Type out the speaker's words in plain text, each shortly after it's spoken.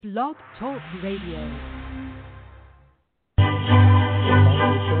Blog Talk Radio.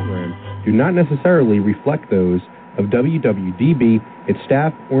 Programs do not necessarily reflect those of WWDB, its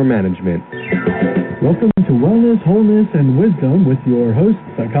staff, or management. Welcome to Wellness, Wholeness, and Wisdom with your host,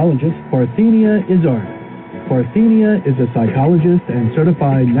 psychologist Parthenia Izzard. Parthenia is a psychologist and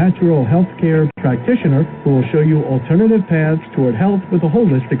certified natural health care practitioner who will show you alternative paths toward health with a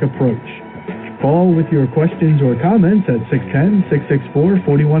holistic approach. Call with your questions or comments at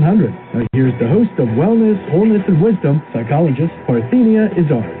 610-664-4100. Now here's the host of Wellness, Wholeness, and Wisdom, psychologist Parthenia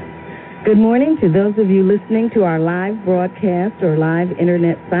Izzard. Good morning to those of you listening to our live broadcast or live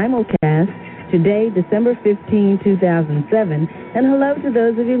internet simulcast today, December 15, 2007, and hello to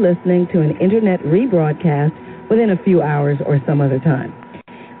those of you listening to an internet rebroadcast within a few hours or some other time.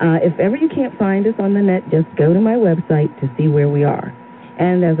 If ever you can't find us on the net, just go to my website to see where we are.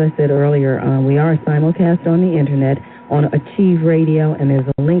 And as I said earlier, we are simulcast on the internet on Achieve Radio, and there's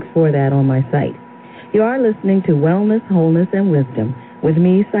a link for that on my site. You are listening to Wellness, Wholeness, and Wisdom with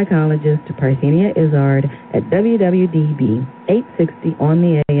me, psychologist Parthenia Izzard, at WWDB 860 on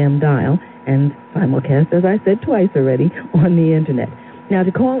the AM dial, and simulcast, as I said twice already, on the internet. Now,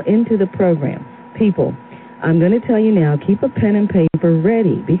 to call into the program, people, I'm going to tell you now, keep a pen and paper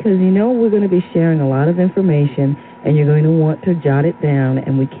ready, because you know we're going to be sharing a lot of information, and you're going to want to jot it down,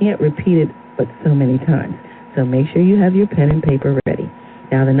 and we can't repeat it but so many times. So make sure you have your pen and paper ready.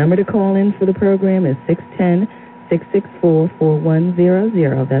 Now, the number to call in for the program is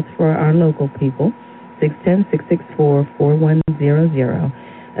 610-664-4100. That's for our local people, 610-664-4100.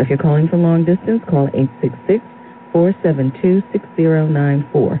 If you're calling from long distance, call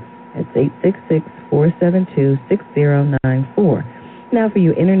 866-472-6094. That's 866-472-6094. Now, for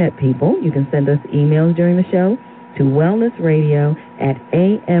you internet people, you can send us emails during the show to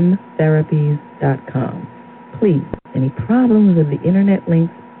wellnessradio@amtherapies.com. Please, any problems with the internet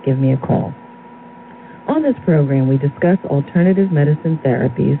links, give me a call. On this program, we discuss alternative medicine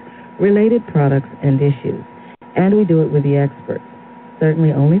therapies, related products, and issues, and we do it with the experts.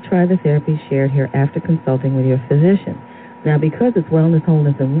 Certainly only try the therapies shared here after consulting with your physician. Now, because it's Wellness,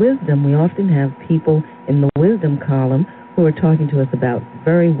 Wholeness, and Wisdom, we often have people in the wisdom column who are talking to us about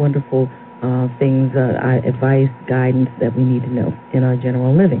very wonderful things, advice, guidance that we need to know in our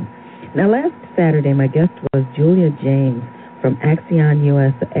general living. Now, last Saturday, my guest was Julia James from Axion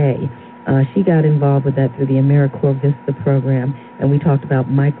USA. She got involved with that through the AmeriCorps Vista program, and we talked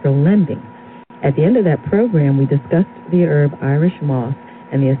about micro-lending. At the end of that program, we discussed the herb Irish moss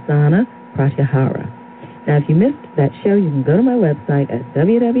and the asana pratyahara. Now, if you missed that show, you can go to my website at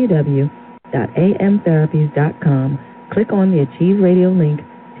www.amtherapies.com, click on the Achieve Radio link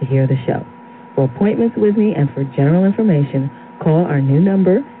to hear the show. For appointments with me and for general information, call our new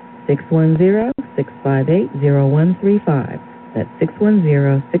number, 610-658-0135. That's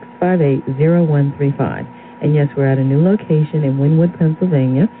 610-658-0135. And yes, we're at a new location in Wynwood,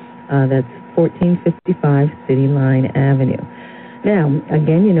 Pennsylvania. That's 1455 City Line Avenue. Now,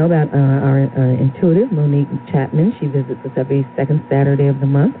 again, you know about our intuitive, Monique Chapman. She visits us every second Saturday of the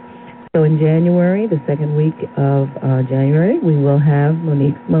month. So in January, the second week of January, we will have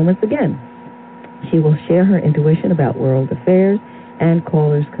Monique's Moments again. She will share her intuition about world affairs and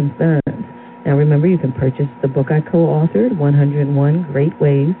callers' concerns. Now, remember, you can purchase the book I co-authored, 101 Great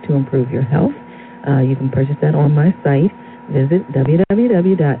Ways to Improve Your Health. You can purchase that on my site. Visit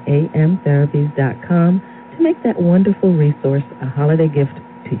www.amtherapies.com to make that wonderful resource a holiday gift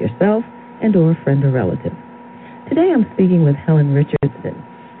to yourself and or a friend or relative. Today I'm speaking with Helen Richardson.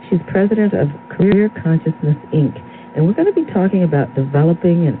 She's president of Career Consciousness, Inc., and we're going to be talking about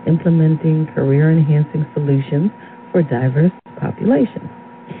developing and implementing career-enhancing solutions for diverse populations.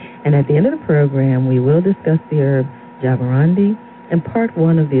 And at the end of the program, we will discuss the herb jabarandi and part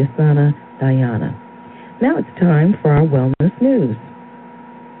one of the asana dhyana. Now it's time for our wellness news.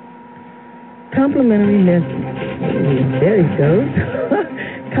 Complementary medicine. There it goes.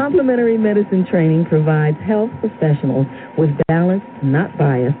 Complementary medicine training provides health professionals with balanced, not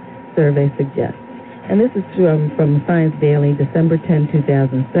biased, survey suggests. And this is from Science Daily, December 10,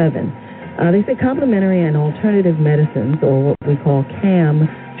 2007. They say complementary and alternative medicines, or what we call CAM,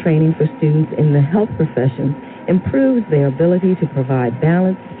 training for students in the health professions improves their ability to provide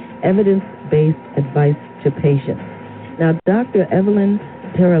balanced, evidence-based advice to patients. Now, Dr. Evelyn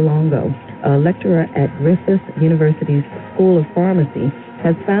Terralongo, a lecturer at Griffith University's School of Pharmacy,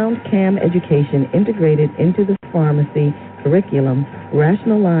 has found CAM education integrated into the pharmacy curriculum,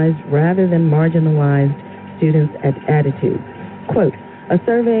 rationalized rather than marginalized students' attitudes. Quote, a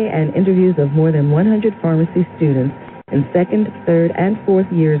survey and interviews of more than 100 pharmacy students in second, third, and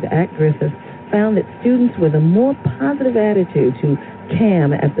fourth years at Griffith found that students with a more positive attitude to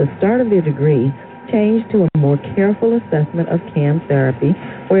CAM at the start of their degree changed to a more careful assessment of CAM therapy,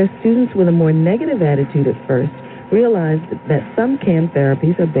 where students with a more negative attitude at first realized that some CAM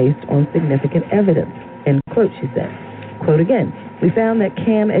therapies are based on significant evidence, end quote, she said. Quote again, we found that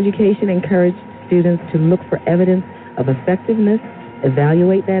CAM education encouraged students to look for evidence of effectiveness,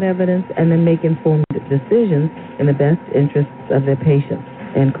 evaluate that evidence, and then make informed decisions in the best interests of their patients,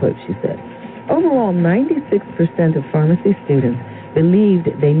 end quote, she said. Overall, 96% of pharmacy students believed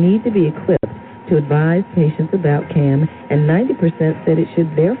they need to be equipped to advise patients about CAM, and 90% said it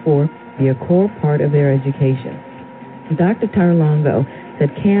should therefore be a core part of their education. Dr. Tarlongo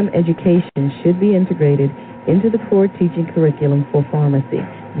said CAM education should be integrated into the core teaching curriculum for pharmacy,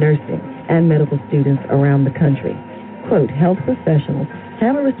 nursing, and medical students around the country. Quote, health professionals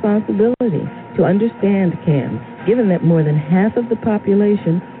have a responsibility to understand CAM, given that more than half of the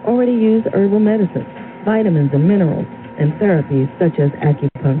population already use herbal medicines, vitamins and minerals, and therapies such as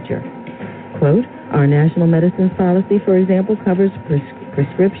acupuncture. Quote, our national medicines policy, for example, covers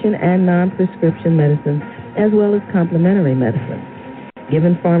prescription and non-prescription medicines as well as complementary medicine.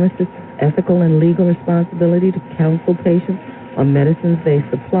 Given pharmacists' ethical and legal responsibility to counsel patients on medicines they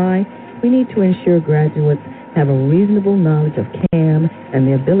supply, we need to ensure graduates have a reasonable knowledge of CAM and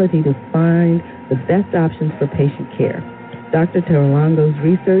the ability to find the best options for patient care. Dr. Terralongo's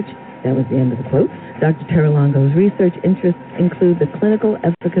research, that was the end of the quote, Dr. Terralongo's research interests include the clinical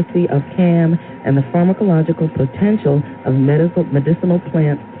efficacy of CAM and the pharmacological potential of medicinal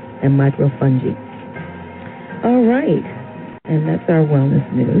plants and microfungi. All right, and that's our wellness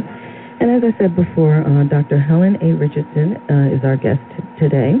news. And as I said before, Dr. Helen A. Richardson is our guest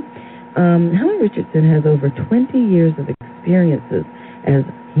today. Helen Richardson has over 20 years of experiences as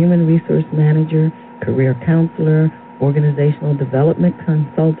human resource manager, career counselor, organizational development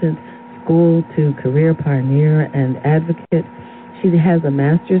consultant, school to career pioneer and advocate. She has a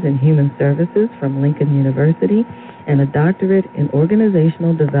master's in human services from Lincoln University and a doctorate in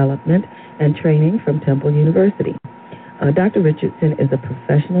organizational development and training from Temple University. Dr. Richardson is a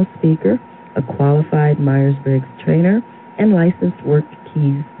professional speaker, a qualified Myers-Briggs trainer, and licensed work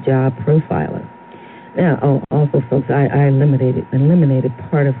keys job profiler. Now, also, folks, I eliminated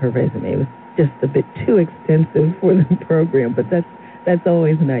part of her resume. It was just a bit too extensive for the program, but that's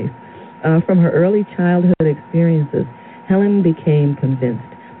always nice. From her early childhood experiences, Helen became convinced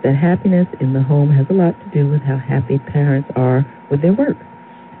that happiness in the home has a lot to do with how happy parents are with their work.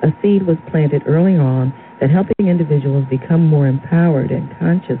 A seed was planted early on that helping individuals become more empowered and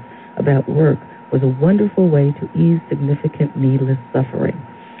conscious about work was a wonderful way to ease significant needless suffering.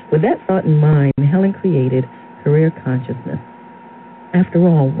 With that thought in mind, Helen created Career Consciousness. After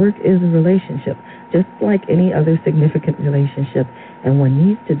all, work is a relationship, just like any other significant relationship, and one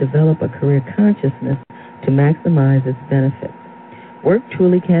needs to develop a career consciousness to maximize its benefits. Work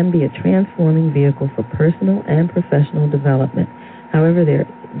truly can be a transforming vehicle for personal and professional development. However,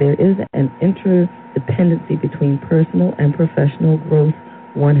 there is an interdependency between personal and professional growth.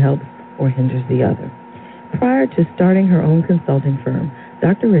 One helps or hinders the other. Prior to starting her own consulting firm,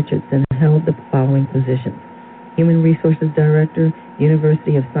 Dr. Richardson held the following positions: Human Resources Director,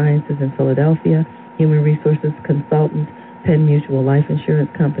 University of Sciences in Philadelphia, Human Resources Consultant, Penn Mutual Life Insurance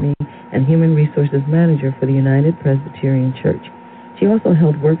Company, and Human Resources Manager for the United Presbyterian Church. She also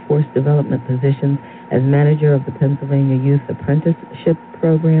held workforce development positions as manager of the Pennsylvania Youth Apprenticeship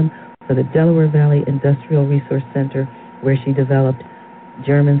Program for the Delaware Valley Industrial Resource Center, where she developed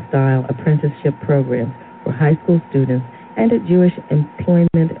German-style apprenticeship programs for high school students, and at Jewish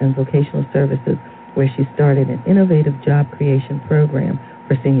Employment and Vocational Services, where she started an innovative job creation program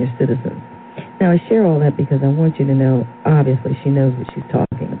for senior citizens. Now, I share all that because I want you to know, obviously, she knows what she's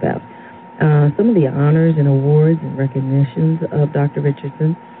talking about. Some of the honors and awards and recognitions of Dr.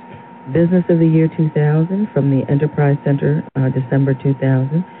 Richardson: Business of the Year 2000 from the Enterprise Center, December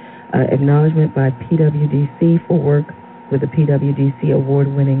 2000, acknowledgement by PWDC for work with the PWDC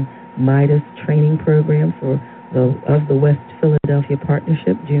award-winning Midas training program of the West Philadelphia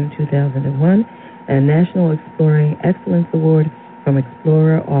Partnership, June 2001, and National Exploring Excellence Award from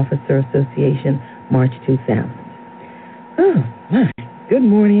Explorer Officer Association, March 2000. Oh, my. Good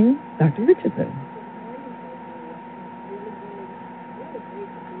morning, Dr. Richardson.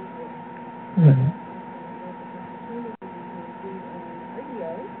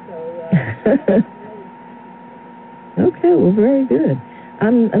 Okay, well, very good.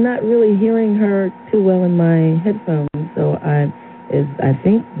 I'm not really hearing her too well in my headphones, so I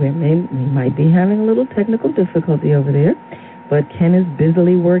think we might be having a little technical difficulty over there, but Ken is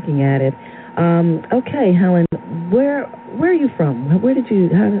busily working at it. Okay, Helen, where are you from? Where did you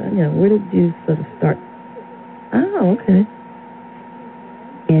sort of start? Oh, okay.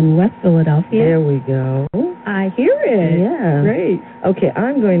 in West Philadelphia. There we go. I hear it. Yeah. Great. Okay,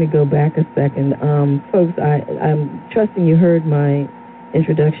 I'm going to go back a second. Folks, I'm trusting you heard my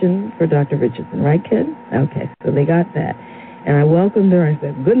introduction for Dr. Richardson, right, kid? Okay, so they got that. And I welcomed her. I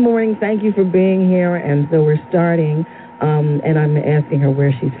said, good morning, thank you for being here. And so we're starting, and I'm asking her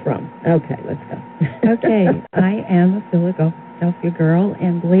where she's from. Okay, let's go. Okay, I am a Philadelphia girl,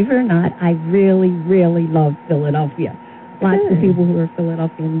 and believe it or not, I really, really love Philadelphia. Lots of people who are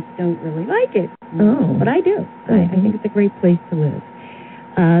Philadelphians don't really like it, but I do. I think it's a great place to live.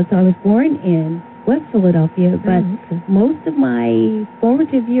 So I was born in West Philadelphia, but most of my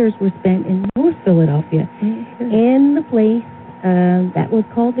formative years were spent in North Philadelphia, in the place that was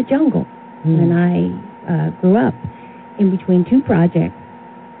called the Jungle. And I grew up in between two projects,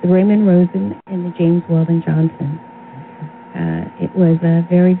 the Raymond Rosen and the James Weldon Johnson. It was a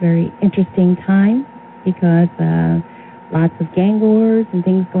very, very interesting time because lots of gang wars and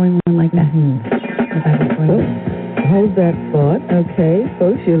things going on like that. Hold that thought. Okay,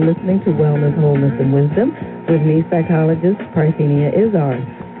 folks, you're listening to Wellness, Wholeness, and Wisdom with me, Psychologist Parthenia Izzard.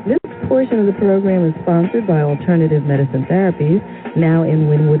 This portion of the program is sponsored by Alternative Medicine Therapies, now in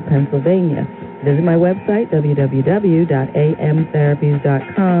Wynwood, Pennsylvania. Visit my website,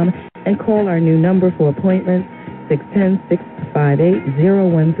 www.amtherapies.com, and call our new number for appointments,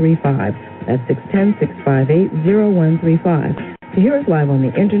 610-658-0135. That's 610-658-0135. To hear us live on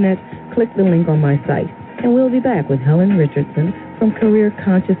the Internet, click the link on my site. And we'll be back with Helen Richardson from Career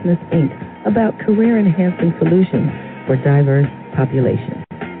Consciousness, Inc. about career-enhancing solutions for diverse populations.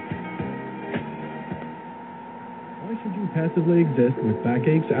 Why should you passively exist with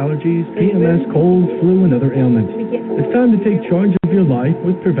backaches, allergies, PMS, colds, flu, and other ailments? It's time to take charge of your life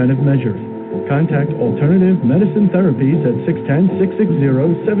with preventive measures. Contact Alternative Medicine Therapies at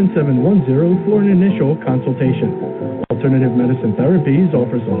 610-660-7710 for an initial consultation. Alternative Medicine Therapies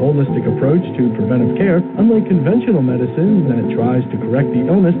offers a holistic approach to preventive care, unlike conventional medicine that tries to correct the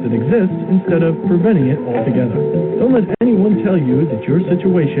illness that exists instead of preventing it altogether. Don't let anyone tell you that your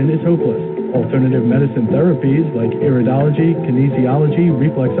situation is hopeless. Alternative medicine therapies like iridology, kinesiology,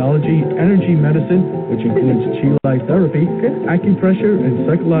 reflexology, energy medicine, which includes Chi life therapy, acupressure, and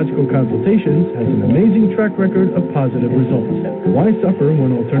psychological consultations, has an amazing track record of positive results. Why suffer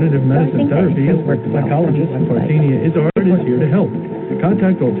when alternative medicine therapies, psychologist Parthenia Izzard is here to help.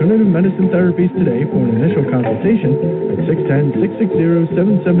 Contact Alternative Medicine Therapies today for an initial consultation at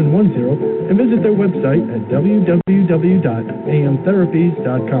 610-660-7710 and visit their website at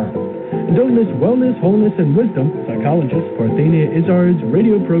www.amtherapies.com. And don't miss Wellness, Wholeness, and Wisdom, Psychologist Parthenia Izzard's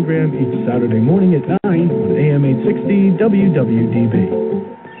radio program each Saturday morning at 9 on AM 860 WWDB.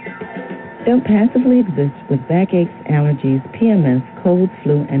 Don't passively exist with backaches, allergies, PMS, cold,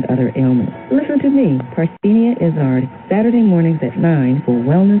 flu, and other ailments. Listen to me, Parthenia Izzard, Saturday mornings at 9 for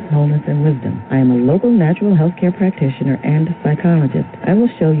Wellness, Wholeness, and Wisdom. I am a local natural health care practitioner and psychologist. I will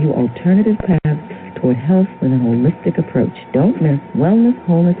show you alternative paths toward health with a holistic approach. Don't miss Wellness,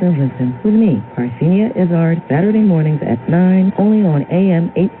 Wholeness, and Wisdom with me, Parthenia Izzard, Saturday mornings at 9, only on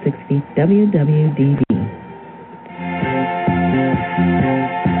AM 860 WWDB.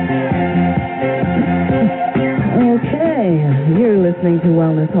 You're listening to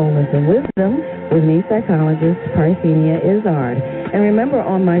Wellness, Wholeness, and Wisdom with me, Psychologist Parthenia Izzard. And remember,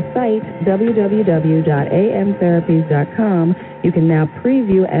 on my site, www.amtherapies.com, you can now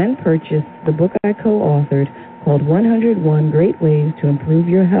preview and purchase the book I co-authored called 101 Great Ways to Improve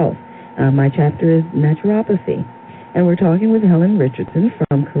Your Health. My chapter is Naturopathy. And we're talking with Helen Richardson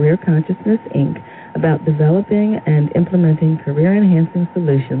from Career Consciousness, Inc. about developing and implementing career-enhancing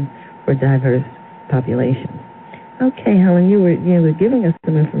solutions for diverse populations. Okay, Helen, you were giving us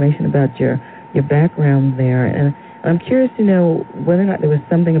some information about your background there, and I'm curious to know whether or not there was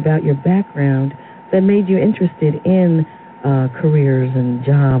something about your background that made you interested in careers and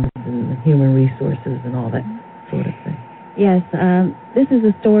jobs and human resources and all that sort of thing. Yes, this is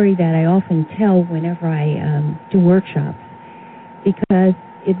a story that I often tell whenever I do workshops, because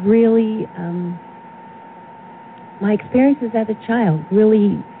it really, my experiences as a child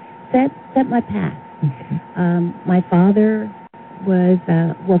really set my path. My father was,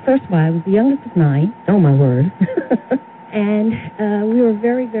 first of all, I was the youngest of 9. Oh, my word. And we were a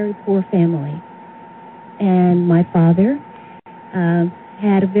very, very poor family. And my father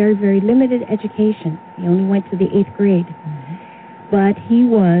had a very, very limited education. He only went to the 8th grade. But he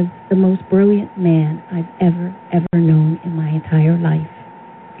was the most brilliant man I've ever known in my entire life.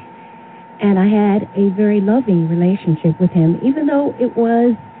 And I had a very loving relationship with him, even though it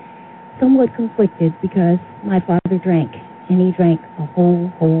was somewhat conflicted because my father drank, and he drank a whole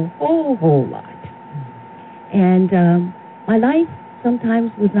lot. And my life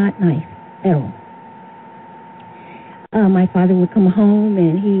sometimes was not nice at all. My father would come home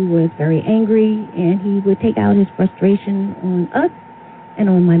and he was very angry, and he would take out his frustration on us and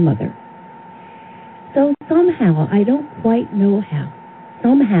on my mother. So somehow, I don't quite know how,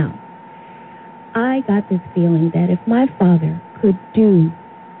 somehow, I got this feeling that if my father could do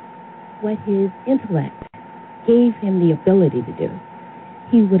what his intellect gave him the ability to do,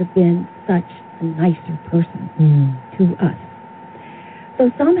 he would have been such a nicer person to us. So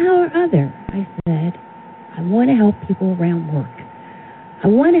somehow or other, I said, I want to help people around work. I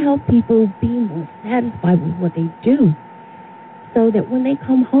want to help people be more satisfied with what they do, so that when they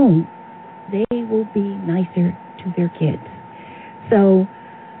come home, they will be nicer to their kids. So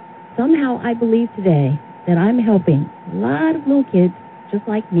somehow I believe today that I'm helping a lot of little kids just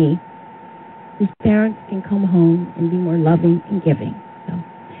like me, whose parents can come home and be more loving and giving. So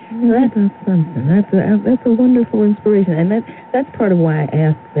that's something. That's a wonderful inspiration, and that's part of why I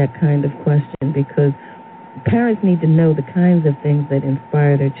ask that kind of question, because parents need to know the kinds of things that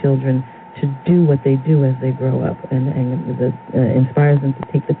inspire their children to do what they do as they grow up, and inspires them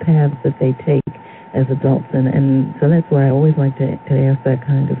to take the paths that they take as adults, and so that's why I always like to ask that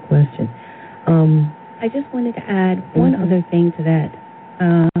kind of question. I just wanted to add one other thing to that.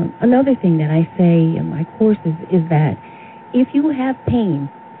 Another thing that I say in my courses is that if you have pain,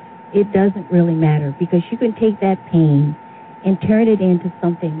 it doesn't really matter, because you can take that pain and turn it into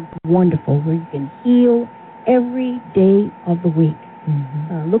something wonderful where you can heal every day of the week.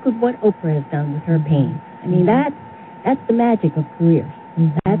 Look at what Oprah has done with her pain. I mean, that's the magic of careers.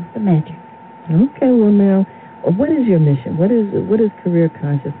 That's the magic. Okay, well now, what is your mission? What is career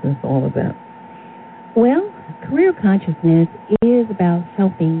consciousness all about? Well, career consciousness is about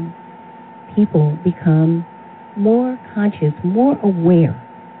helping people become more conscious, more aware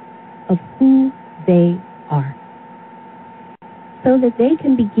of who they are, so that they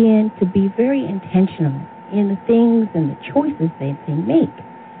can begin to be very intentional in the things and the choices that they make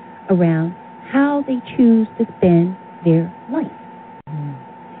around how they choose to spend their life.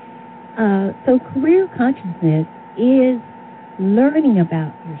 So career consciousness is learning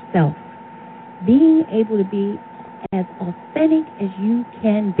about yourself, being able to be as authentic as you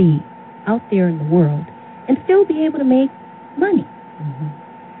can be out there in the world, and still be able to make money.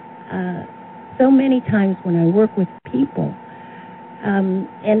 So many times when I work with people, and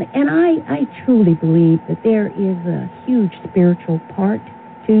I truly believe that there is a huge spiritual part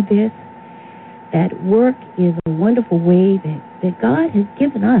to this, that work is a wonderful way that God has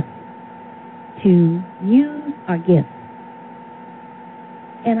given us to use our gifts.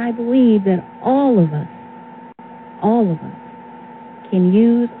 And I believe that all of us can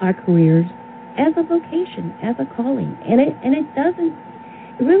use our careers as a vocation, as a calling. And it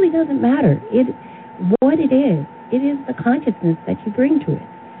really doesn't matter what it is. It is the consciousness that you bring to it.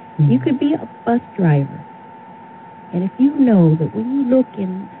 You could be a bus driver, and if you know that when you look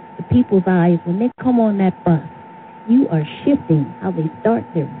in the people's eyes when they come on that bus, you are shifting how they start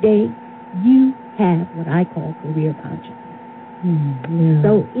their day, you have what I call career consciousness.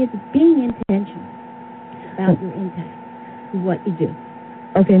 So it's being intentional about your impact through what you do.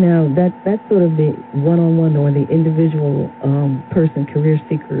 Okay, now that's sort of the one-on-one or the individual person, career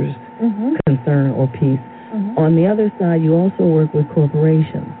seeker's concern or piece. On the other side, you also work with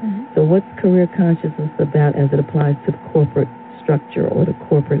corporations. So what's career consciousness about as it applies to the corporate structure or the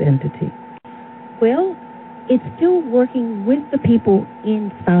corporate entity? Well, it's still working with the people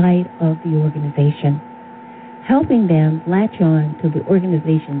inside of the organization, helping them latch on to the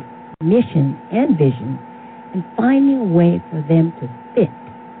organization's mission and vision, and finding a way for them to fit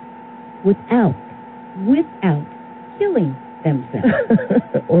without killing themselves.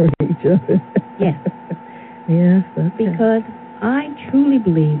 Or each other. Yes. Yes, okay. Because I truly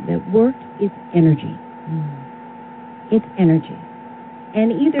believe that work is energy. It's energy.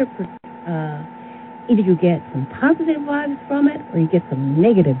 And either you get some positive vibes from it, or you get some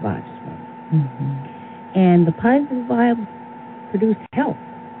negative vibes from it. And the positive vibes produce health,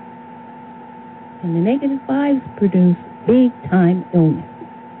 and the negative vibes produce big-time illness.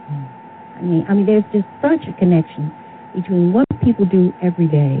 I mean, there's just such a connection between what people do every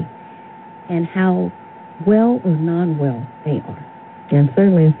day and how well or non-well they are. And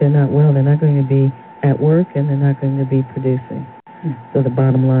certainly if they're not well, they're not going to be at work, and they're not going to be producing. So the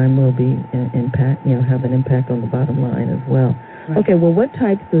bottom line will be have an impact on the bottom line as well. Right. Okay, well, what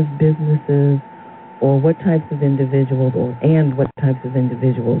types of businesses or what types of individuals what types of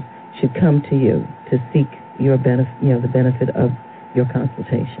individuals should come to you to seek your the benefit of your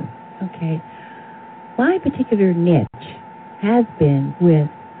consultation? Okay. My particular niche has been with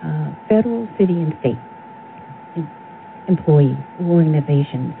federal, city, and state. employees,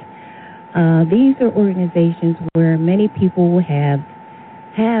 organizations. These are organizations where many people have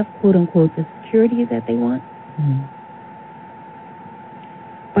quote-unquote the security that they want,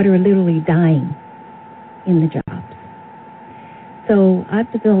 but are literally dying in the jobs. So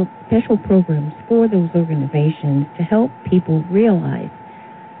I've developed special programs for those organizations to help people realize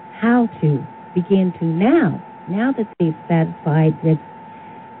how to begin to now that they've satisfied this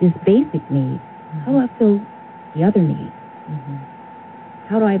basic need, how do I fill the other need?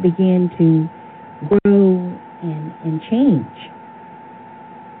 How do I begin to grow and change?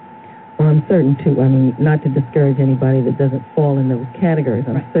 Well, I'm certain, too, I mean, not to discourage anybody that doesn't fall in those categories.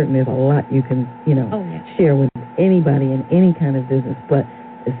 I'm certain there's a lot you can, share with anybody in any kind of business, but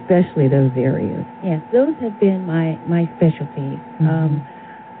especially those areas. Yes, those have been my specialties.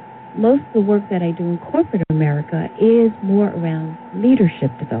 Most of the work that I do in corporate America is more around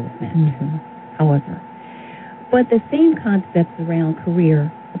leadership development, however. But the same concepts around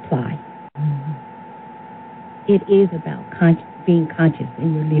career apply. It is about being conscious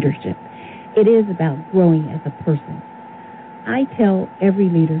in your leadership. It is about growing as a person. I tell every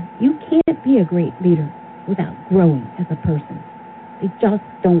leader, you can't be a great leader without growing as a person. They just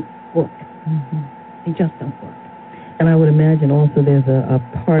don't work. They just don't work. And I would imagine also there's a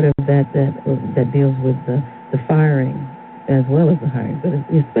part of that deals with the firing as well as the hiring, but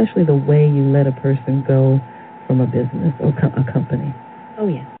especially the way you let a person go from a business or a company. Oh,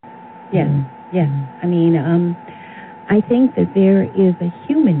 yes. Yes, yes. I mean, I think that there is a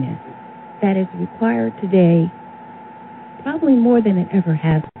humanness that is required today probably more than it ever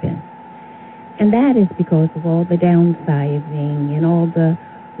has been. And that is because of all the downsizing and all the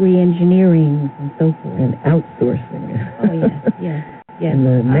re-engineering and so forth. And outsourcing. Oh, yes. And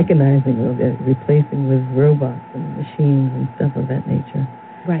the mechanizing of it, replacing with robots and machines and stuff of that nature.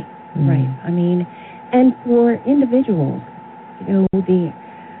 Right. I mean, and for individuals,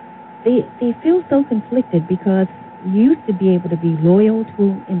 they feel so conflicted because you used to be able to be loyal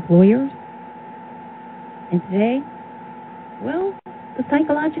to employers. And today, well, the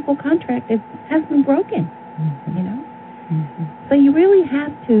psychological contract has been broken, So you really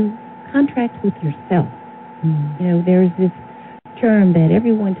have to contract with yourself. There's this term that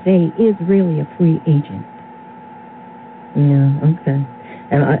everyone today is really a free agent. Yeah, okay.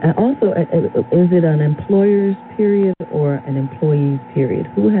 And I also, is it an employer's period or an employee's period?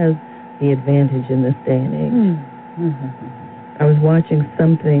 Who has the advantage in this day and age? I was watching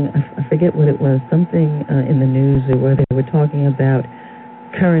something, I forget what it was, something in the news where they were talking about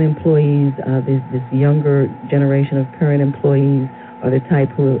current employees, this younger generation of current employees are the type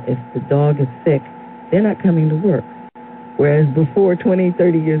who, if the dog is sick, they're not coming to work. Whereas before, 20,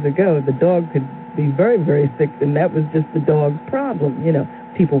 30 years ago, the dog could be very, very sick, and that was just the dog's problem.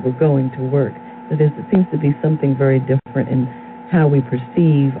 People were going to work. So there seems to be something very different in how we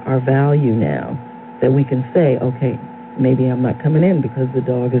perceive our value now, that we can say, okay, maybe I'm not coming in because the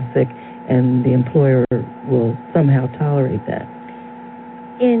dog is sick, and the employer will somehow tolerate that.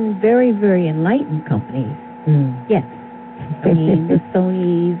 In very, very enlightened companies, yes. I mean, the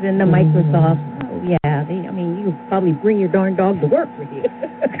Sonys and the Microsofts, you could probably bring your darn dog to work with you.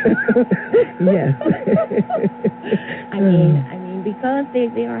 Yes. I mean, because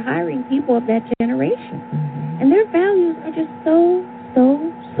they are hiring people of that generation. And their values are just so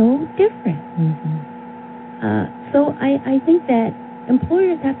different. So I think that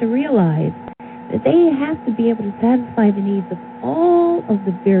employers have to realize that they have to be able to satisfy the needs of all of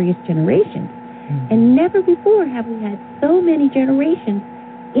the various generations. And never before have we had so many generations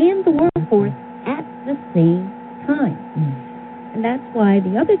in the workforce at the same time. And that's why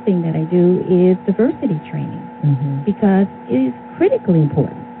the other thing that I do is diversity training, because it is critically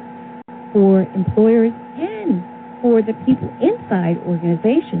important for employers and for the people inside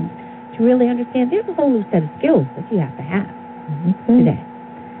organizations to really understand there's a whole new set of skills that you have to have today.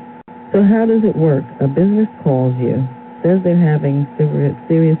 So how does it work? A business calls you, says they're having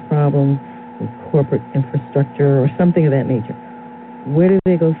serious problems with corporate infrastructure or something of that nature. Where do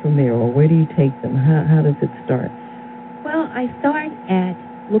they go from there, or where do you take them? How does it start? Well, I start at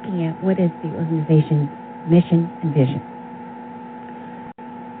looking at what is the organization's mission and vision.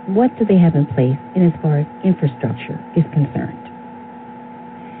 What do they have in place in as far as infrastructure is concerned?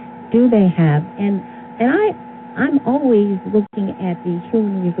 Do they have, and I'm always looking at the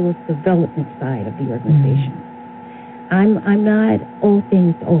human resource development side of the organization. I'm not all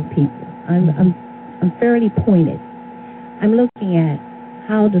things to all people. I'm fairly pointed. I'm looking at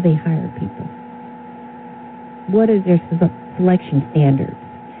how do they hire people? What are their selection standards?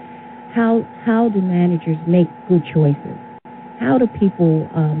 How do managers make good choices? How do people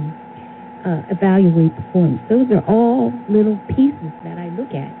evaluate performance. Those are all little pieces that I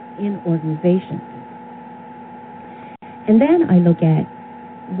look at in organizations. And then I look at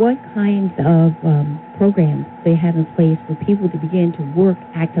what kinds of programs they have in place for people to begin to work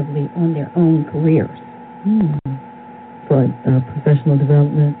actively on their own careers. For professional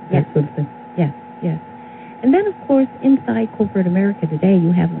development, yes. that sort of thing? Yes, yes. And then, of course, inside corporate America today,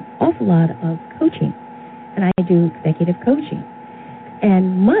 you have an awful lot of coaching, and I do executive coaching.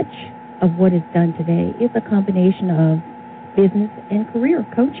 And much of what is done today is a combination of business and career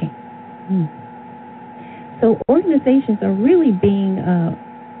coaching. So organizations are really being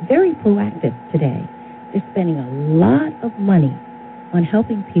very proactive today. They're spending a lot of money on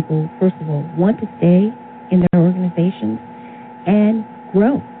helping people, first of all, want to stay in their organizations and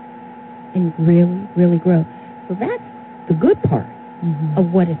grow, and really, really grow. So that's the good part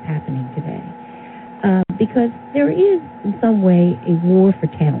of what is happening today. Because there is, in some way, a war for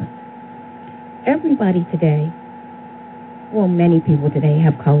talent. Everybody today, well, many people today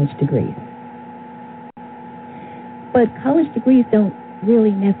have college degrees. But college degrees don't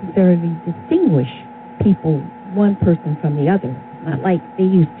really necessarily distinguish people, one person from the other, not like they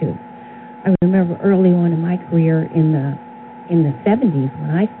used to. I remember early on in my career in the 70s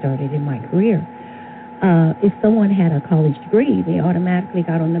when I started in my career, if someone had a college degree, they automatically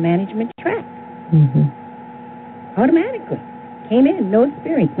got on the management track. Automatically. Came in, no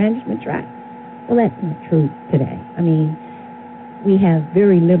experience, management track. Well, that's not true today. I mean, we have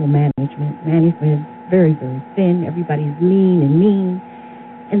very little management. Management is very, very thin. Everybody's lean and mean.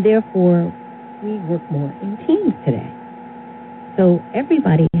 And therefore, we work more in teams today. So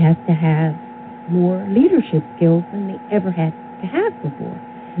everybody has to have more leadership skills than they ever had to have before.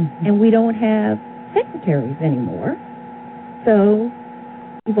 And we don't have secretaries anymore. So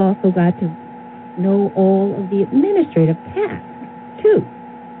we've also got to know all of the administrative tasks, too.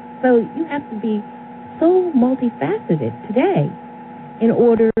 So you have to be so multifaceted today in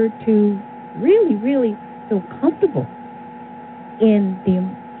order to really, really feel comfortable in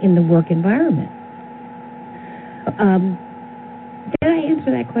the work environment. Did I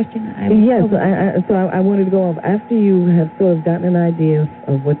answer that question? Yes. So I wanted to go off. After you have sort of gotten an idea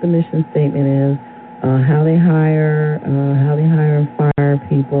of what the mission statement is, how they hire and fire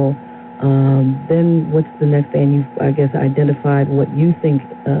people, then what's the next thing? You've, I guess, identified what you think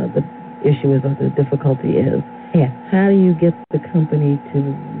the issue is or the difficulty is. Yes. How do you get the company to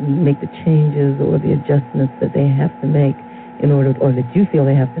make the changes or the adjustments that they have to make in order, or that you feel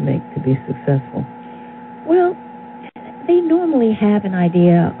they have to make to be successful? Well, they normally have an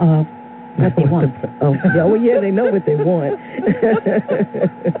idea of what they want. They know what they want.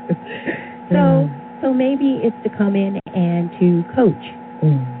 So maybe it's to come in and to coach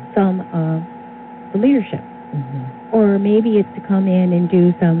some of the leadership. Or maybe it's to come in and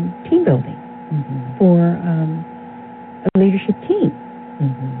do some team building for a leadership team.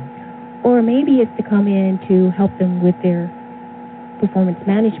 Or maybe it's to come in to help them with their performance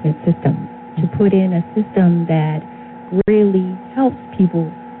management system, to put in a system that really helps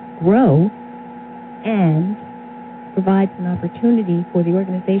people grow and provides an opportunity for the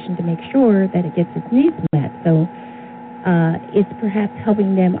organization to make sure that it gets its needs met. So it's perhaps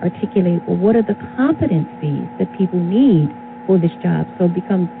helping them articulate, well, what are the competencies that people need for this job? So it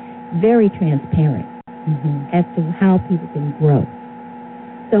becomes very transparent as to how people can grow.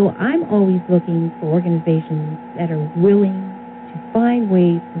 So I'm always looking for organizations that are willing to find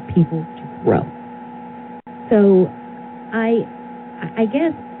ways for people to grow. So I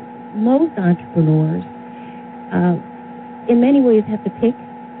guess most entrepreneurs, in many ways, have to pick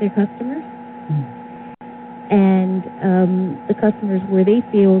their customers, and the customers where they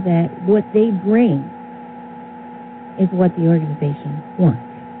feel that what they bring is what the organization wants.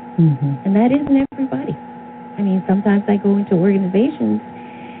 And that isn't everybody. I mean, sometimes I go into organizations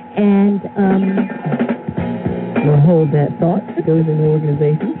and we'll hold that thought. It goes into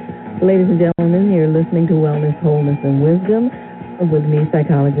organizations. Ladies and gentlemen, you're listening to Wellness, Wholeness, and Wisdom with me,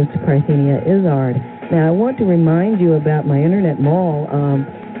 Psychologist Parthenia Izzard. Now, I want to remind you about my Internet Mall.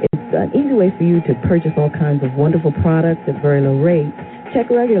 It's an easy way for you to purchase all kinds of wonderful products at very low rates. Check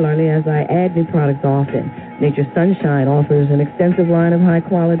regularly as I add new products often. Nature's Sunshine offers an extensive line of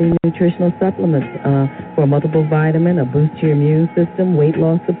high-quality nutritional supplements for a multiple vitamin, a boost to your immune system, weight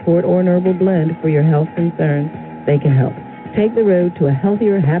loss support, or an herbal blend for your health concerns. They can help. Take the road to a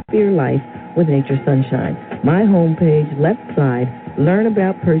healthier, happier life with Nature's Sunshine. My homepage, left side, learn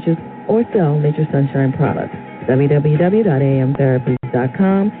about, purchase, or sell Nature's Sunshine products.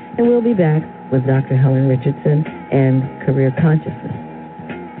 www.amtherapies.com, and we'll be back with Dr. Helen Richardson and Career Consciousness.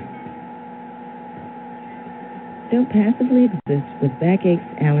 still passively exist with backaches,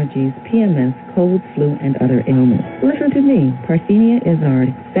 allergies, PMS, cold, flu, and other ailments? Listen to me, Parthenia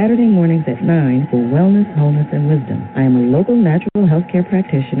Izzard, Saturday mornings at 9 for Wellness, Wholeness, and Wisdom. I am a local natural healthcare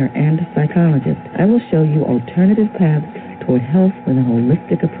practitioner and psychologist. I will show you alternative paths toward health with a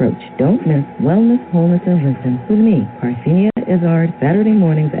holistic approach. Don't miss Wellness, Wholeness, and Wisdom with me, Parthenia Izzard, Saturday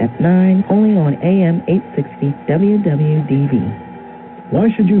mornings at 9, only on AM 860 WWDB. Why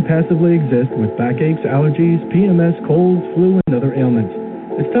should you passively exist with backaches, allergies, PMS, colds, flu, and other ailments?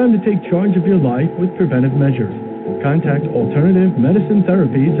 It's time to take charge of your life with preventive measures. Contact Alternative Medicine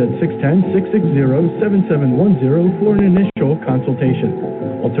Therapies at 610-660-7710 for an initial consultation.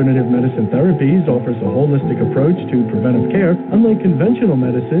 Alternative Medicine Therapies offers a holistic approach to preventive care, unlike conventional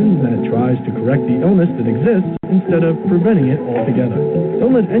medicine that tries to correct the illness that exists instead of preventing it altogether.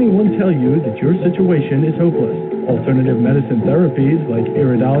 Don't let anyone tell you that your situation is hopeless. Alternative medicine therapies like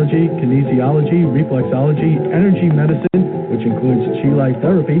iridology, kinesiology, reflexology, energy medicine, which includes chi light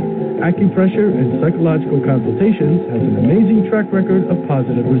therapy, acupressure, and psychological consultations, has an amazing track record of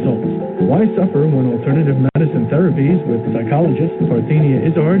positive results. Why suffer when alternative medicine therapies with psychologist Parthenia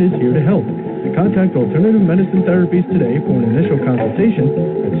Izzard is here to help? Contact Alternative Medicine Therapies today for an initial consultation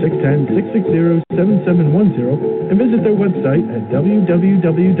at 610-660-7710 and visit their website at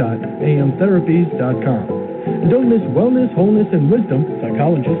www.amtherapies.com. And don't miss Wellness, Wholeness, and Wisdom,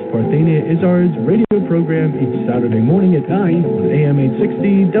 psychologist Parthenia Izzard's radio program each Saturday morning at 9 on AM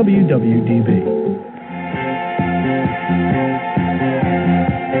 860 WWDB.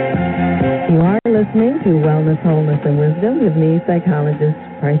 You are listening to Wellness, Wholeness, and Wisdom with me, psychologist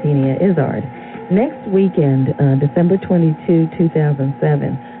Parthenia Izzard. Next weekend, December 22,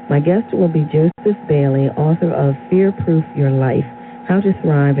 2007, my guest will be Joseph Bailey, author of Fear-Proof Your Life, How to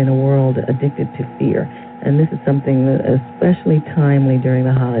Thrive in a World Addicted to Fear. And this is something especially timely during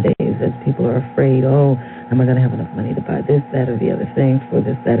the holidays as people are afraid, oh, am I going to have enough money to buy this, that, or the other thing for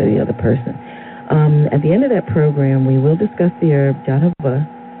this, that, or the other person? At the end of that program, we will discuss the herb Jatava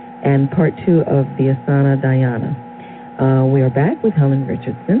and part 2 of the Asana Dhyana. We are back with Helen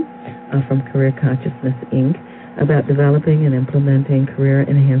Richardson from Career Consciousness, Inc., about developing and implementing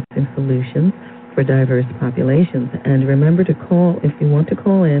career-enhancing solutions for diverse populations. And remember to call, if you want to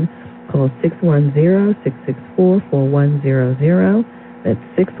call in, call 610-664-4100. That's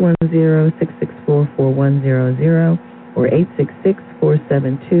 610-664-4100 or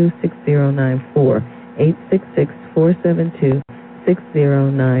 866-472-6094.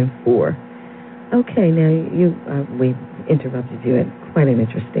 866-472-6094. Okay, now we interrupted you at quite an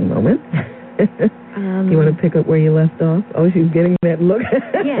interesting moment. You want to pick up where you left off? Oh, she's getting that look.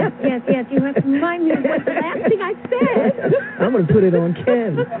 Yes. You have to remind me of what the last thing I said. I'm going to put it on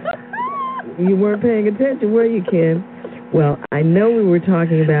Ken. You weren't paying attention, were you, Ken? Well, I know we were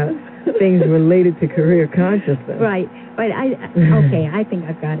talking about things related to career consciousness. Right. I think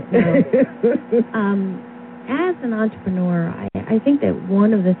I've got it now. As an entrepreneur, I think that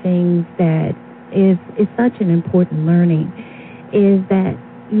one of the things that is such an important learning is that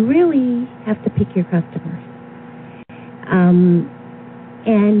you really have to pick your customers.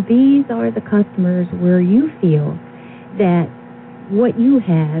 And these are the customers where you feel that what you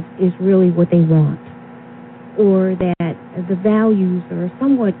have is really what they want, or that the values are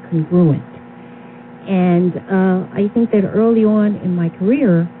somewhat congruent. And I think that early on in my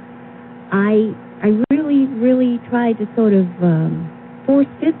career, I really tried to sort of force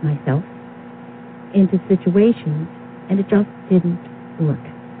fit myself into situations, and it just didn't work.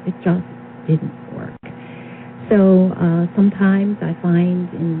 It just didn't work. So sometimes I find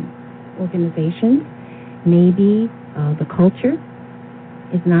in organizations, maybe the culture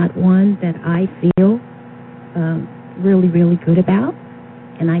is not one that I feel really, really good about,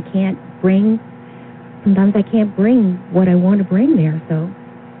 and sometimes I can't bring what I want to bring there, so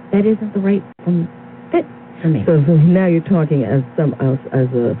that isn't the right fit for me. So now you're talking as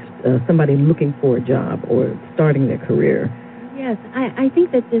somebody looking for a job or starting their career. Yes, I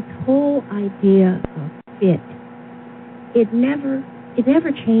think that this whole idea of fit, it never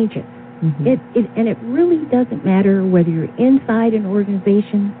changes. Mm-hmm. It really doesn't matter whether you're inside an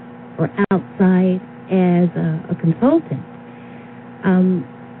organization or outside as a consultant,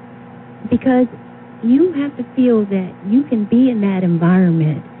 because you have to feel that you can be in that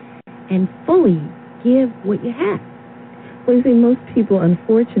environment and fully give what you have. Well, you see, most people,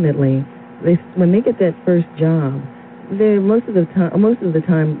 unfortunately, when they get that first job, they're most of the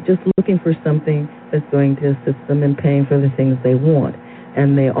time just looking for something that's going to assist them in paying for the things they want.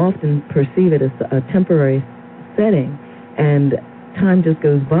 And they often perceive it as a temporary setting, and time just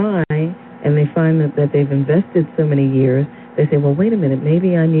goes by, and they find that they've invested so many years they say, well, wait a minute,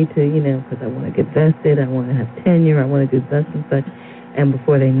 maybe I need to, because I want to get vested, I want to have tenure, I want to do such and such. And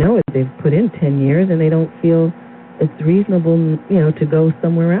before they know it, they've put in 10 years and they don't feel it's reasonable, to go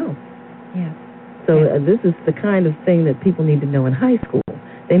somewhere else. Yeah. So this is the kind of thing that people need to know in high school.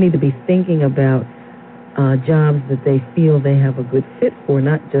 They need to be thinking about jobs that they feel they have a good fit for,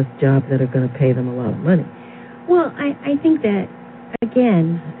 not just jobs that are going to pay them a lot of money. Well, I think that,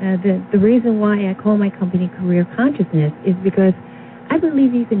 again, the reason why I call my company Career Consciousness is because I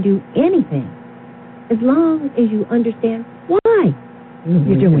believe you can do anything as long as you understand why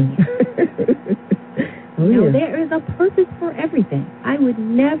you're doing it. There is a purpose for everything. I would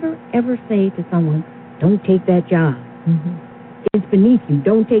never, ever say to someone, don't take that job. It's beneath you.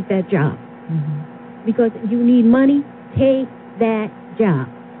 Don't take that job. Because you need money, take that job.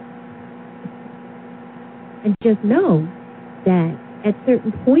 And just know that at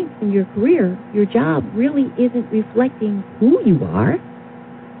certain points in your career, your job really isn't reflecting who you are.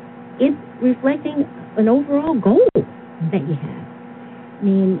 It's reflecting an overall goal that you have. I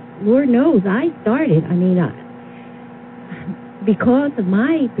mean, Lord knows I started, because of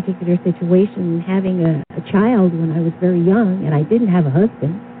my particular situation, having a child when I was very young, and I didn't have a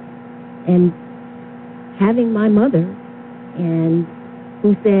husband, and having my mother, and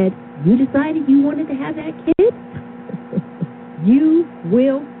who said, you decided you wanted to have that kid? You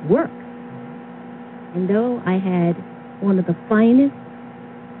will work. And though I had one of the finest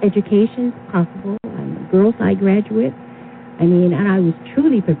educations possible, I'm a Girl Side graduate, and I was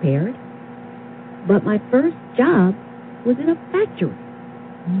truly prepared, but my first job was in a factory.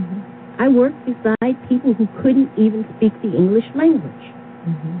 I worked beside people who couldn't even speak the English language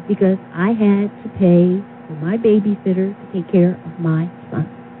because I had to pay for my babysitter to take care of my son.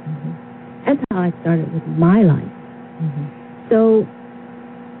 That's how I started with my life. So,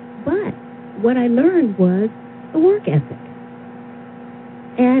 but what I learned was the work ethic.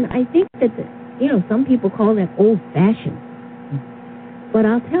 And I think that, some people call that old-fashioned. But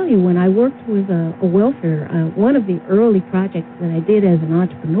I'll tell you, when I worked with a welfare, one of the early projects that I did as an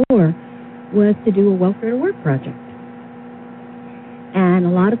entrepreneur was to do a welfare to work project. And a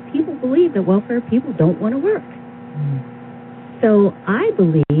lot of people believe that welfare people don't want to work. So I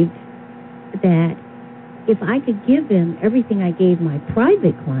believed that if I could give them everything I gave my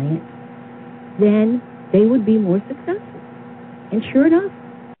private clients, then they would be more successful. And sure enough,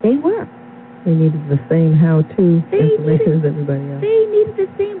 they were. They needed the same how-to information as everybody else. They needed the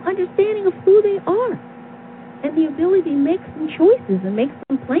same understanding of who they are and the ability to make some choices and make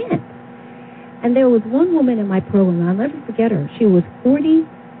some plans. And there was one woman in my program, I'll never forget her. She was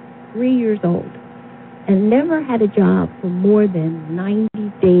 43 years old and never had a job for more than 90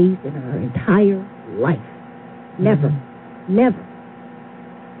 days in her entire life. Never. Never.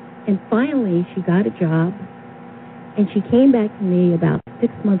 And finally, she got a job, and she came back to me about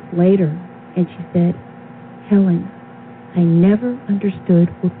 6 months later, and she said, Helen, I never understood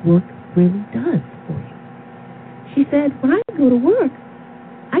what work really does for you. She said, when I go to work,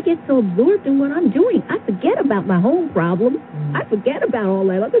 I get so absorbed in what I'm doing, I forget about my home problems. I forget about all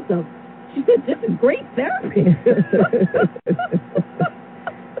that other stuff. She said, this is great therapy.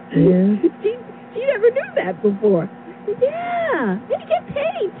 She never knew that before. Yeah, and you get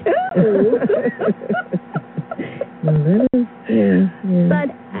paid, too. But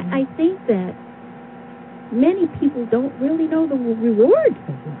I think that many people don't really know the rewards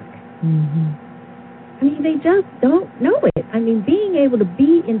of work. They just don't know it. Being able to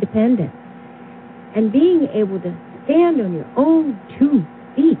be independent and being able to stand on your own 2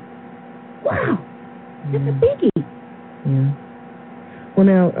 feet, wow, that's a biggie. Yeah. Well,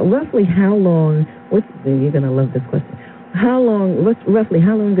 now, roughly how long, you're going to love this question, roughly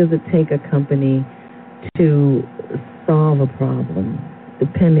how long does it take a company to solve a problem?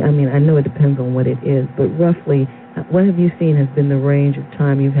 I know it depends on what it is, but roughly, what have you seen has been the range of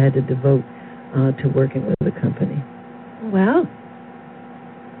time you've had to devote to working with a company? Well,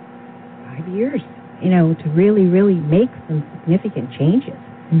 5 years, to really, really make some significant changes.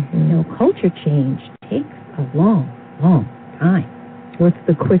 Culture change takes a long, long time. What's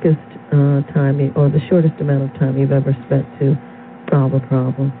the quickest time or the shortest amount of time you've ever spent to solve a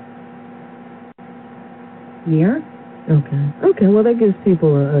problem? Year. Okay, well, that gives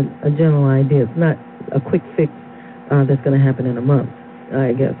people a general idea. It's not a quick fix that's going to happen in a month,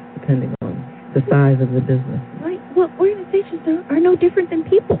 I guess, depending on the size of the business. Right. Well, organizations are no different than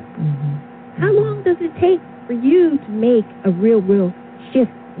people. How long does it take for you to make a real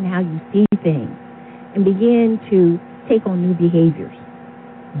shift in how you see things and begin to take on new behaviors?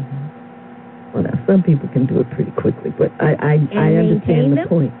 Well, now, some people can do it pretty quickly, but I understand the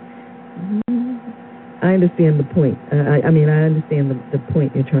point. I understand the point. I understand the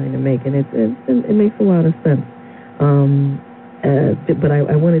point you're trying to make, and it makes a lot of sense. But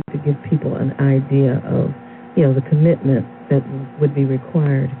I wanted to give people an idea of, the commitment that would be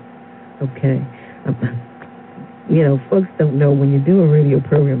required. Okay. Folks don't know when you do a radio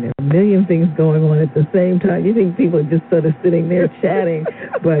program, there are a million things going on at the same time. You think people are just sort of sitting there chatting,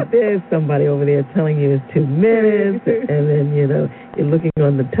 but there's somebody over there telling you it's 2 minutes, and then, you're looking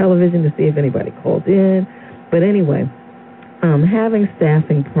on the television to see if anybody called in. But anyway, having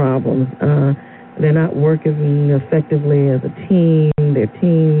staffing problems, they're not working effectively as a team. Their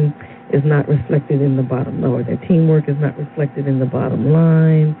team is not reflected in the bottom line, or their teamwork is not reflected in the bottom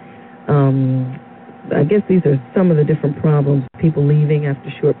line. I guess these are some of the different problems, people leaving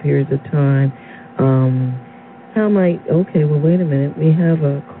after short periods of time. Okay, well, wait a minute. We have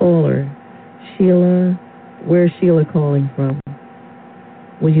a caller, Sheila. Where's Sheila calling from?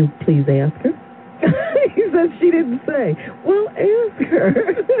 Will you please ask her? He said she didn't say. Well, ask her.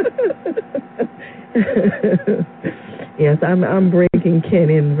 Yes, I'm breaking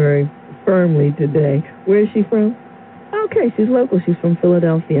Ken in very firmly today. Where is she from? Okay, she's local. She's from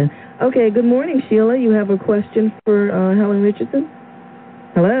Philadelphia. Okay, good morning, Sheila. You have a question for Helen Richardson?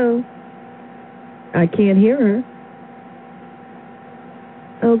 Hello? I can't hear her.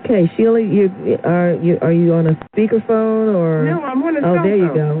 Okay, Sheila, are you on a speakerphone or? No, I'm on a cell phone. Oh, there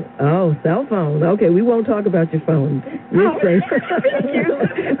you go. Oh, cell phone. Okay, we won't talk about your phone. You're safe. Thank you.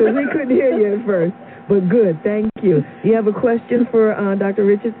 Because we couldn't hear you at first. But good, thank you. You have a question for Dr.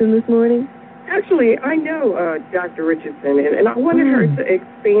 Richardson this morning? Actually, I know Dr. Richardson, and I wanted her to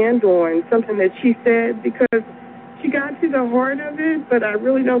expand on something that she said, because she got to the heart of it, but I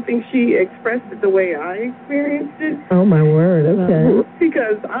really don't think she expressed it the way I experienced it. Oh, my word, okay.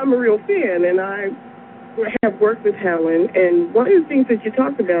 Because I'm a real fan, and I have worked with Helen, and one of the things that you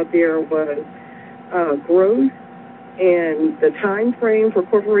talked about there was growth and the time frame for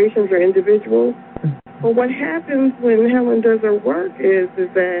corporations or individuals. Well, what happens when Helen does her work is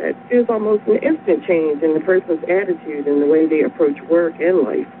that there's almost an instant change in the person's attitude and the way they approach work and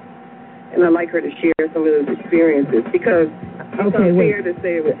life. And I'd like her to share some of those experiences, because it's unfair to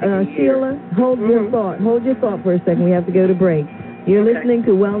say it was Sheila, hold your thought. Hold your thought for a second. We have to go to break. You're listening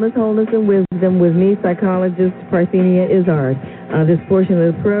to Wellness, Wholeness, and Wisdom with me, Psychologist Parthenia Izzard. This portion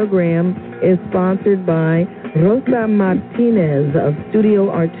of the program is sponsored by Rosa Martinez of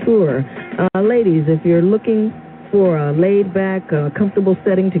Studio Artur. Ladies, if you're looking for a laid-back, comfortable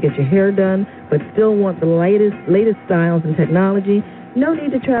setting to get your hair done, but still want the latest styles and technology, no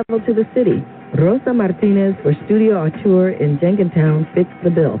need to travel to the city. Rosa Martinez for Studio Artur in Jenkintown fits the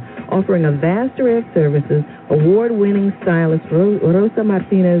bill. Offering a vast array of services, award-winning stylist Rosa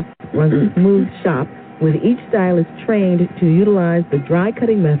Martinez runs a smooth shop with each stylist trained to utilize the dry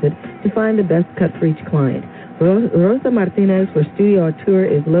cutting method to find the best cut for each client. Rosa Martinez for Studio Artur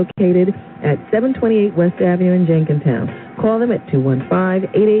is located at 728 West Avenue in Jenkintown. Call them at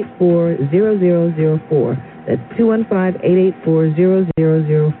 215-884-0004. That's 215-884-0004.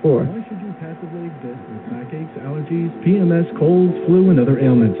 Why should you passively exist with backaches, allergies, PMS, colds, flu, and other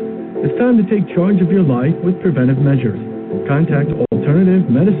ailments? It's time to take charge of your life with preventive measures. Contact Alternative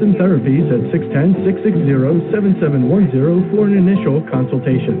Medicine Therapies at 610-660-7710 for an initial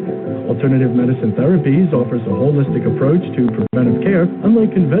consultation. Alternative Medicine Therapies offers a holistic approach to preventive care,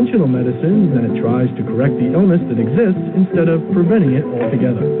 unlike conventional medicine that tries to correct the illness that exists instead of preventing it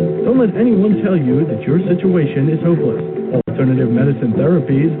altogether. Don't let anyone tell you that your situation is hopeless. Alternative medicine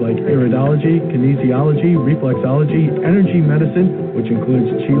therapies like iridology, kinesiology, reflexology, energy medicine, which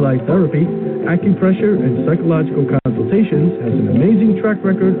includes chi life therapy, acupressure, and psychological consultations, has an amazing track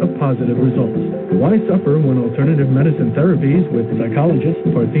record of positive results. Why suffer when Alternative Medicine Therapies with Psychologist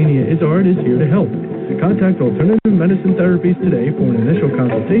Parthenia Izzard is here to help? Contact Alternative Medicine Therapies today for an initial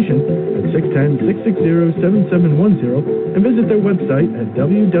consultation at 610-660-7710 and visit their website at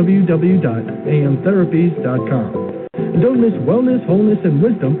www.amtherapies.com. Don't miss Wellness, Wholeness, and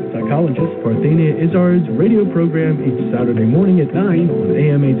Wisdom, Psychologist Parthenia Izzard's radio program each Saturday morning at 9 on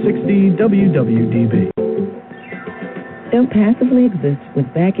AM 860 WWDB. Don't passively exist with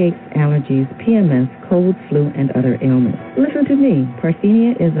backaches, allergies, PMS, cold, flu, and other ailments. Listen to me,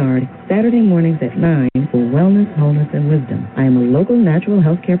 Parthenia Izzard, Saturday mornings at 9 for Wellness, Wholeness, and Wisdom. I am a local natural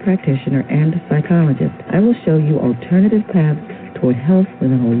healthcare practitioner and psychologist. I will show you alternative paths toward health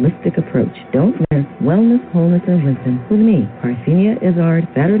with a holistic approach. Don't miss Wellness, Wholeness, and Wisdom with me, Parthenia Izzard,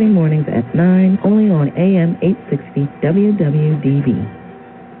 Saturday mornings at 9, only on AM 860 WWDB.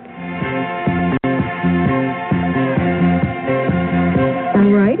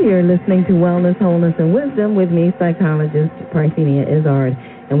 All right, you're listening to Wellness, Wholeness, and Wisdom with me, Psychologist Parthenia Izzard.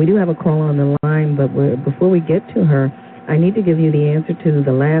 And we do have a call on the line, but before we get to her, I need to give you the answer to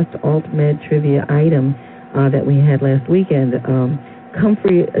the last AltMed trivia item that we had last weekend.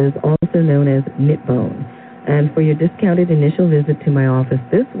 Comfrey is also known as knit bone. And for your discounted initial visit to my office,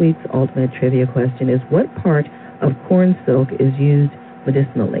 this week's AltMed trivia question is, what part of corn silk is used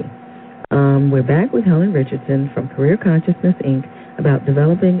medicinally? We're back with Helen Richardson from Career Consciousness, Inc., about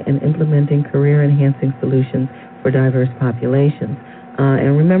developing and implementing career-enhancing solutions for diverse populations.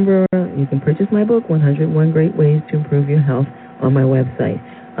 And remember, you can purchase my book, 101 Great Ways to Improve Your Health, on my website.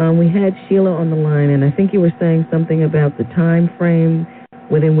 We had Sheila on the line, and I think you were saying something about the time frame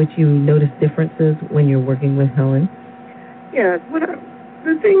within which you notice differences when you're working with Helen. Yes.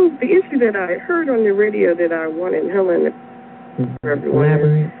 The issue that I heard on the radio that I wanted Helen for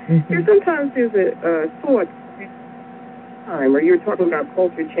everyone is sometimes there's a thought time, or you're talking about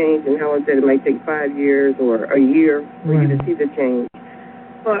culture change, and Helen said it might take 5 years or a year for you to see the change.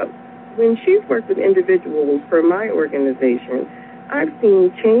 But when she's worked with individuals for my organization, I've seen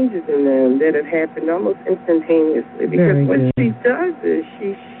changes in them that have happened almost instantaneously, because what she does is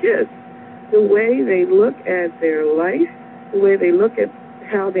she shifts the way they look at their life, the way they look at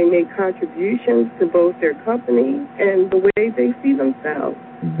how they make contributions to both their company and the way they see themselves.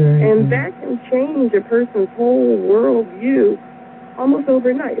 And that can change a person's whole worldview almost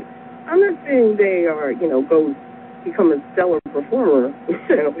overnight. I'm not saying they are, go become a stellar performer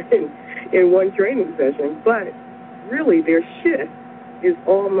in one training session, but really their shift is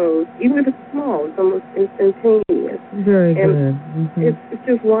almost, even if it's small, it's almost instantaneous. Very good. It's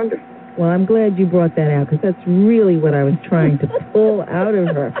just wonderful. Well, I'm glad you brought that out, because that's really what I was trying to pull out of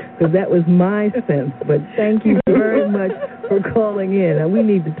her, because that was my sense. But thank you very much for calling in. And we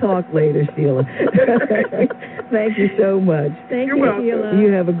need to talk later, Sheila. Thank you so much. You're welcome. Sheila.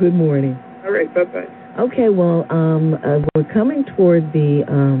 You have a good morning. All right, bye-bye. Okay, well, we're coming toward the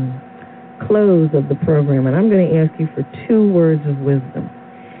close of the program, and I'm going to ask you for 2 words of wisdom.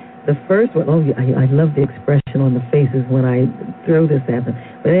 The first one, I love the expression on the faces when I throw this at them.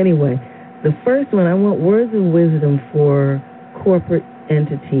 But anyway, the first one, I want words of wisdom for corporate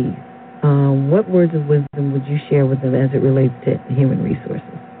entities. What words of wisdom would you share with them as it relates to human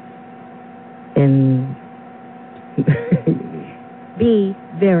resources? And be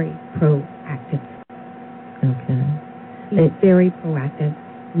very proactive. Okay. Be very proactive.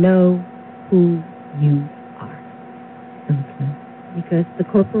 Know who you are. Okay. Because the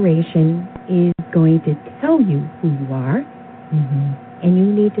corporation is going to tell you who you are, and you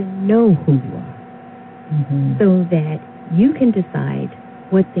need to know who you are, so that you can decide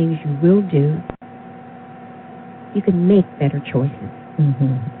what things you will do. You can make better choices.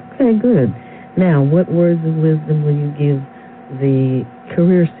 Okay, good. Now, what words of wisdom will you give the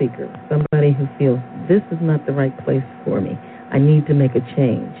career seeker, somebody who feels this is not the right place for me, I need to make a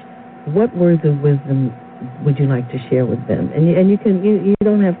change? What words of wisdom would you like to share with them? And you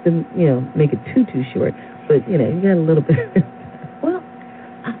don't have to make it too short, but you got a little bit. Well,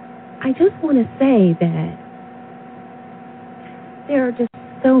 I just want to say that there are just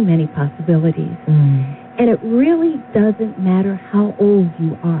so many possibilities, and it really doesn't matter how old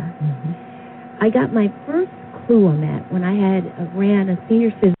you are. I got my first clue on that when I ran a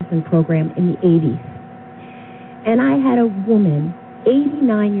senior citizen program in the 80s, and I had a woman,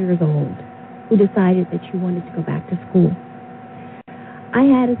 89 years old, who decided that she wanted to go back to school. I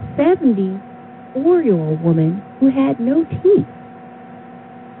had a 74-year-old woman who had no teeth,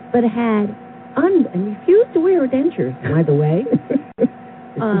 but and refused to wear her dentures, by the way. She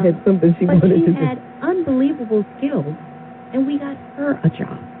had something she wanted to do. But she had unbelievable skills, and we got her a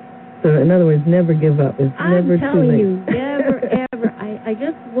job. So, in other words, never give up. It's never too late. I'm telling you, never, ever. I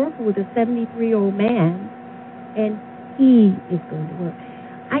just worked with a 73-year-old man, and he is going to work.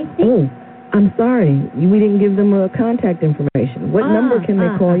 I think... I'm sorry. We didn't give them contact information. What number can they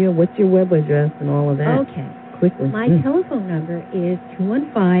call you? What's your web address and all of that? Okay. Quickly. My telephone number is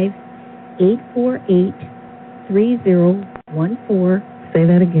 215-848-3014. Say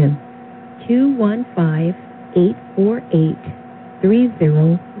that again.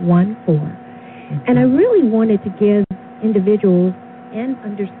 215-848-3014. And I really wanted to give individuals, and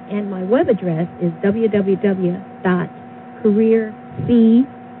my web address is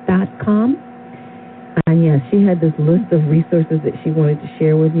www.careerc.com. And yes, she had this list of resources that she wanted to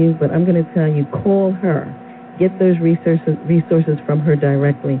share with you, but I'm going to tell you, call her. Get those resources from her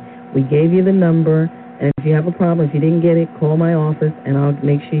directly. We gave you the number, and if you have a problem, if you didn't get it, call my office, and I'll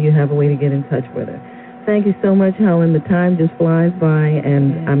make sure you have a way to get in touch with her. Thank you so much, Helen. The time just flies by,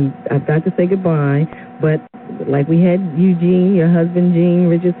 and I've got to say goodbye, but like we had Eugene, your husband, Gene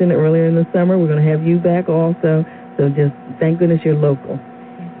Richardson, earlier in the summer, we're going to have you back also, so just thank goodness you're local.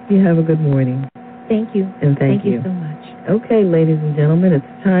 you have a good morning. Thank you. And thank you so much. Okay, ladies and gentlemen, it's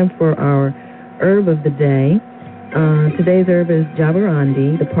time for our herb of the day. Today's herb is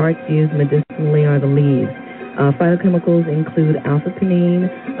jabarandi. The parts used medicinally are the leaves. Phytochemicals include alpha-pinene,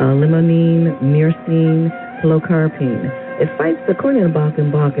 limonene, myrcene, pilocarpine. It fights the Cornell-Bach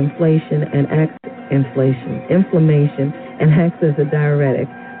inflammation and acts as a diuretic.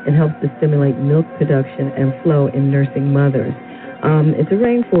 It helps to stimulate milk production and flow in nursing mothers. It's a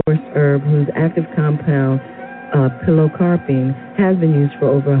rainforest herb whose active compound, pilocarpine, has been used for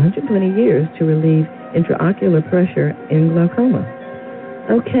over 120 years to relieve intraocular pressure in glaucoma.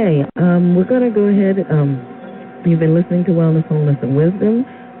 Okay, we're going to go ahead. You've been listening to Wellness, Wholeness, and Wisdom.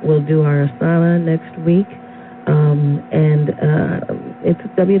 We'll do our asana next week. It's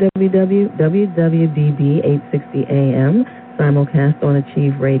WWDB 860 AM, simulcast on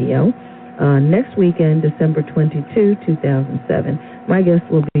Achieve Radio. Next weekend, December 22, 2007, my guest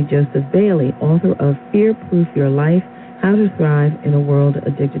will be Joseph Bailey, author of Fear Proof Your Life, How to Thrive in a World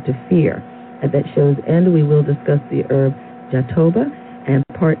Addicted to Fear. At that show's end, we will discuss the herb Jatoba and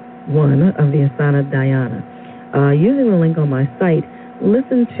part 1 of the Asana Dhyana. Using the link on my site,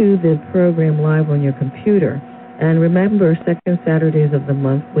 listen to the program live on your computer. And remember, second Saturdays of the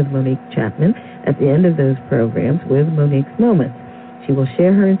month with Monique Chapman at the end of those programs with Monique's Moments. She will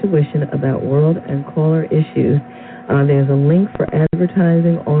share her intuition about world and caller issues. There's a link for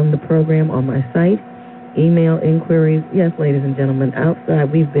advertising on the program on my site. Email inquiries. Yes, ladies and gentlemen,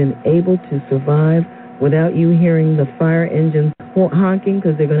 outside we've been able to survive without you hearing the fire engines honking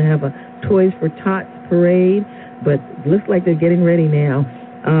because they're going to have a Toys for Tots parade, but it looks like they're getting ready now.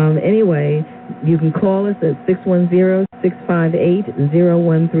 Anyway, you can call us at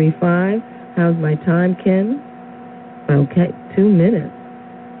 610-658-0135. How's my time, Ken? Okay, 2 minutes.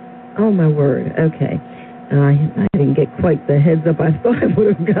 Oh, my word. Okay. I didn't get quite the heads up I thought I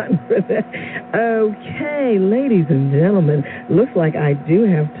would have gotten for that. Okay, ladies and gentlemen, looks like I do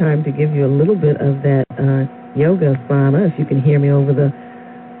have time to give you a little bit of that yoga asana, if you can hear me over the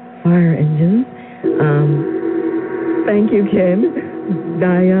fire engines. Thank you, Ken.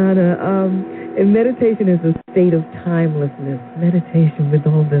 Diana, and meditation is a state of timelessness. Meditation with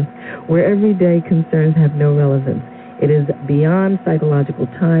all this, where everyday concerns have no relevance. It is beyond psychological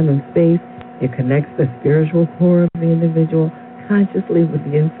time and space. It connects the spiritual core of the individual consciously with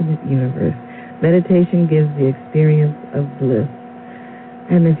the infinite universe. Meditation gives the experience of bliss.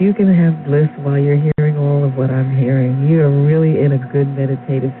 And if you can have bliss while you're hearing all of what I'm hearing, you are really in a good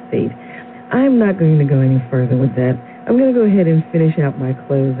meditative state. I'm not going to go any further with that. I'm going to go ahead and finish out my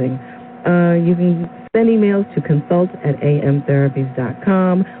closing. You can send emails to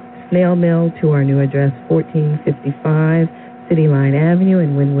consult@amtherapies.com, snail mail to our new address, 1455 City Line Avenue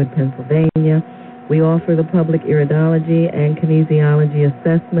in Wynwood, Pennsylvania. We offer the public iridology and kinesiology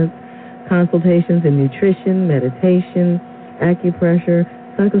assessments, consultations in nutrition, meditation, acupressure,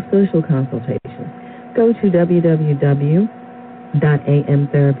 psychosocial consultations. Go to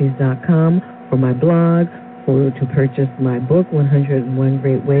www.amtherapies.com for my blog, to purchase my book, 101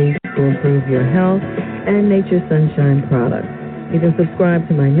 Great Ways to Improve Your Health, and Nature Sunshine products. You can subscribe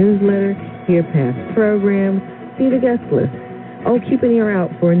to my newsletter, hear past programs, see the guest list. Oh, keep an ear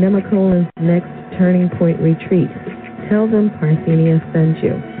out for Nemacolin's next Turning Point retreat. Tell them Parthenia sent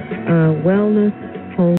you. Wellness,